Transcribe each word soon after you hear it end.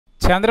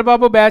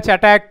Chandrababu batch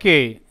అటాక్కి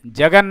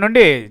Jagan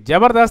నుండి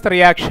Jabardasth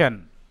reaction.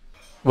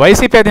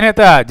 YCP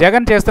అధినేత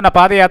జగన్ చేస్తున్న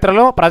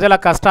పాదయాత్రలో ప్రజల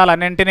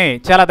కష్టాలన్నింటినీ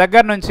చాలా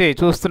దగ్గర నుంచి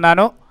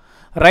చూస్తున్నాను.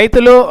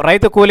 రైతులు,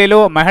 రైతు కూలీలు,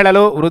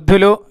 మహిళలు,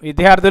 వృద్ధులు,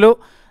 విద్యార్థులు,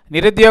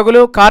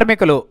 నిరుద్యోగులు,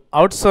 కార్మికులు,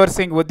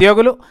 అవుట్సోర్సింగ్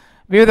ఉద్యోగులు,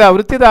 వివిధ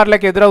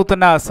వృత్తిదారులకు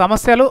ఎదురవుతున్న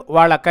సమస్యలు,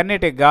 వాళ్ళ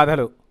కన్నీటి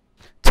గాథలు.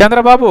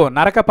 చంద్రబాబు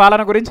నరక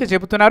పాలన గురించి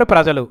చెబుతున్నారు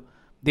ప్రజలు.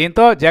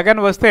 దీంతో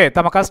జగన్ వస్తే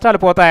తమ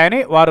కష్టాలు పోతాయని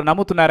వారు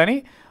నమ్ముతున్నారని,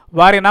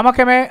 వారి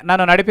నమ్మకమే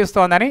నన్ను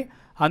నడిపిస్తోందని,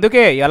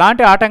 అందుకే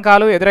ఎలాంటి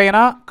ఆటంకాలు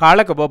ఎదురైనా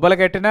కాళ్లకు బొబ్బలు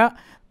కట్టినా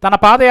తన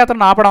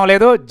పాదయాత్రను ఆపడం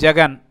లేదు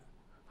జగన్.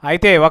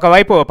 అయితే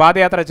ఒకవైపు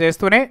పాదయాత్ర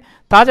చేస్తూనే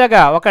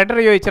తాజాగా ఒక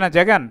ఇంటర్వ్యూ ఇచ్చిన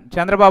జగన్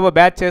చంద్రబాబు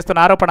బ్యాచ్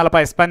చేస్తున్న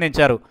ఆరోపణలపై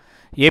స్పందించారు.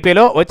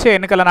 ఏపీలో వచ్చే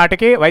ఎన్నికల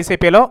నాటికి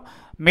వైసీపీలో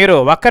మీరు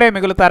ఒక్కరే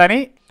మిగులుతారని,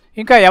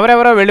 ఇంకా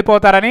ఎవరెవరో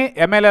వెళ్ళిపోతారని,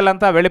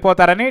 ఎమ్మెల్యేలంతా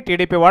వెళ్ళిపోతారని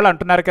టీడీపీ వాళ్ళు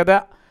అంటున్నారు కదా,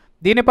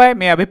 దీనిపై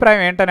మీ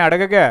అభిప్రాయం ఏంటని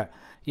అడగగా,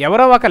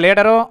 ఎవరో ఒక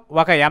లీడరో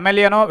ఒక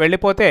ఎమ్మెల్యేనో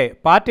వెళ్ళిపోతే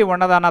పార్టీ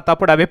ఉండదన్న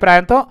తప్పుడు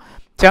అభిప్రాయంతో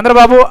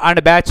చంద్రబాబు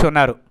అండ్ బ్యాచ్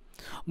ఉన్నారు.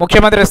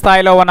 ముఖ్యమంత్రి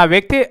స్థాయిలో ఉన్న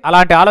వ్యక్తి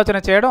అలాంటి ఆలోచన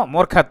చేయడం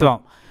మూర్ఖత్వం.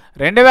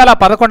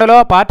 2011లో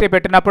పార్టీ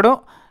పెట్టినప్పుడు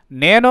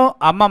నేను,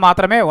 అమ్మ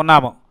మాత్రమే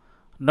ఉన్నాము.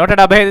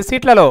 175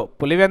 సీట్లలో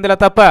పులివెందుల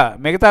తప్ప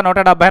మిగతా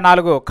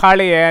 174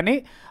 ఖాళీ అయ్యాయని,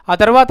 ఆ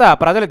తర్వాత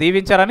ప్రజలు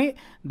దీవించారని,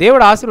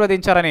 దేవుడు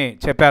ఆశీర్వదించారని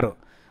చెప్పారు.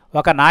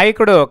 ఒక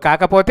నాయకుడు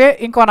కాకపోతే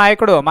ఇంకో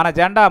నాయకుడు మన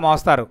జెండా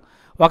మోస్తారు.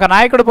 ఒక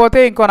నాయకుడు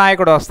పోతే ఇంకో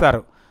నాయకుడు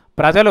వస్తారు.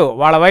 ప్రజలు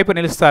వాళ్ళ వైపు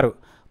నిలుస్తారు.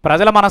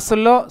 ప్రజల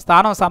మనస్సుల్లో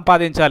స్థానం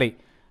సంపాదించాలి.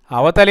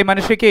 అవతలి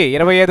మనిషికి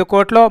 25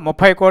 కోట్లో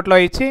 30 కోట్లో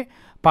ఇచ్చి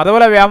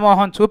పదవుల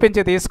వ్యామోహం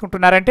చూపించి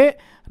తీసుకుంటున్నారంటే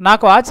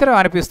నాకు ఆశ్చర్యం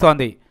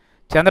అనిపిస్తోంది.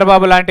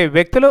 చంద్రబాబు లాంటి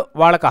వ్యక్తులు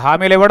వాళ్లకు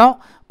హామీలు ఇవ్వడం,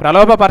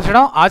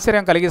 ప్రలోభపరచడం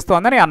ఆశ్చర్యం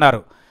కలిగిస్తోందని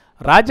అన్నారు.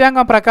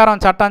 రాజ్యాంగం ప్రకారం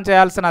చట్టం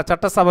చేయాల్సిన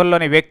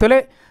చట్టసభల్లోని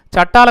వ్యక్తులే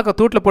చట్టాలకు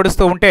తూట్లు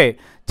పొడుస్తూ ఉంటే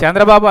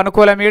చంద్రబాబు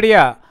అనుకూల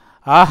మీడియా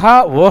ఆహా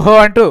ఓహో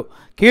అంటూ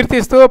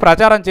కీర్తిస్తూ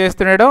ప్రచారం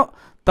చేస్తుండడం,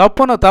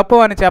 తప్పును తప్పు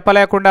అని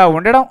చెప్పలేకుండా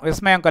ఉండడం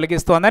విస్మయం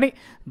కలిగిస్తోందని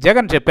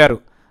జగన్ చెప్పారు.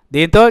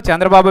 దీంతో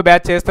చంద్రబాబు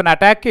బ్యాచ్ చేస్తున్న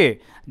అటాక్కి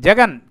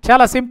జగన్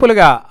చాలా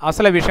సింపుల్గా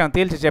అసలు విషయం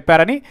తేల్చి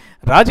చెప్పారని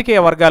రాజకీయ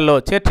వర్గాల్లో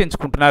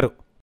చర్చించుకుంటున్నారు.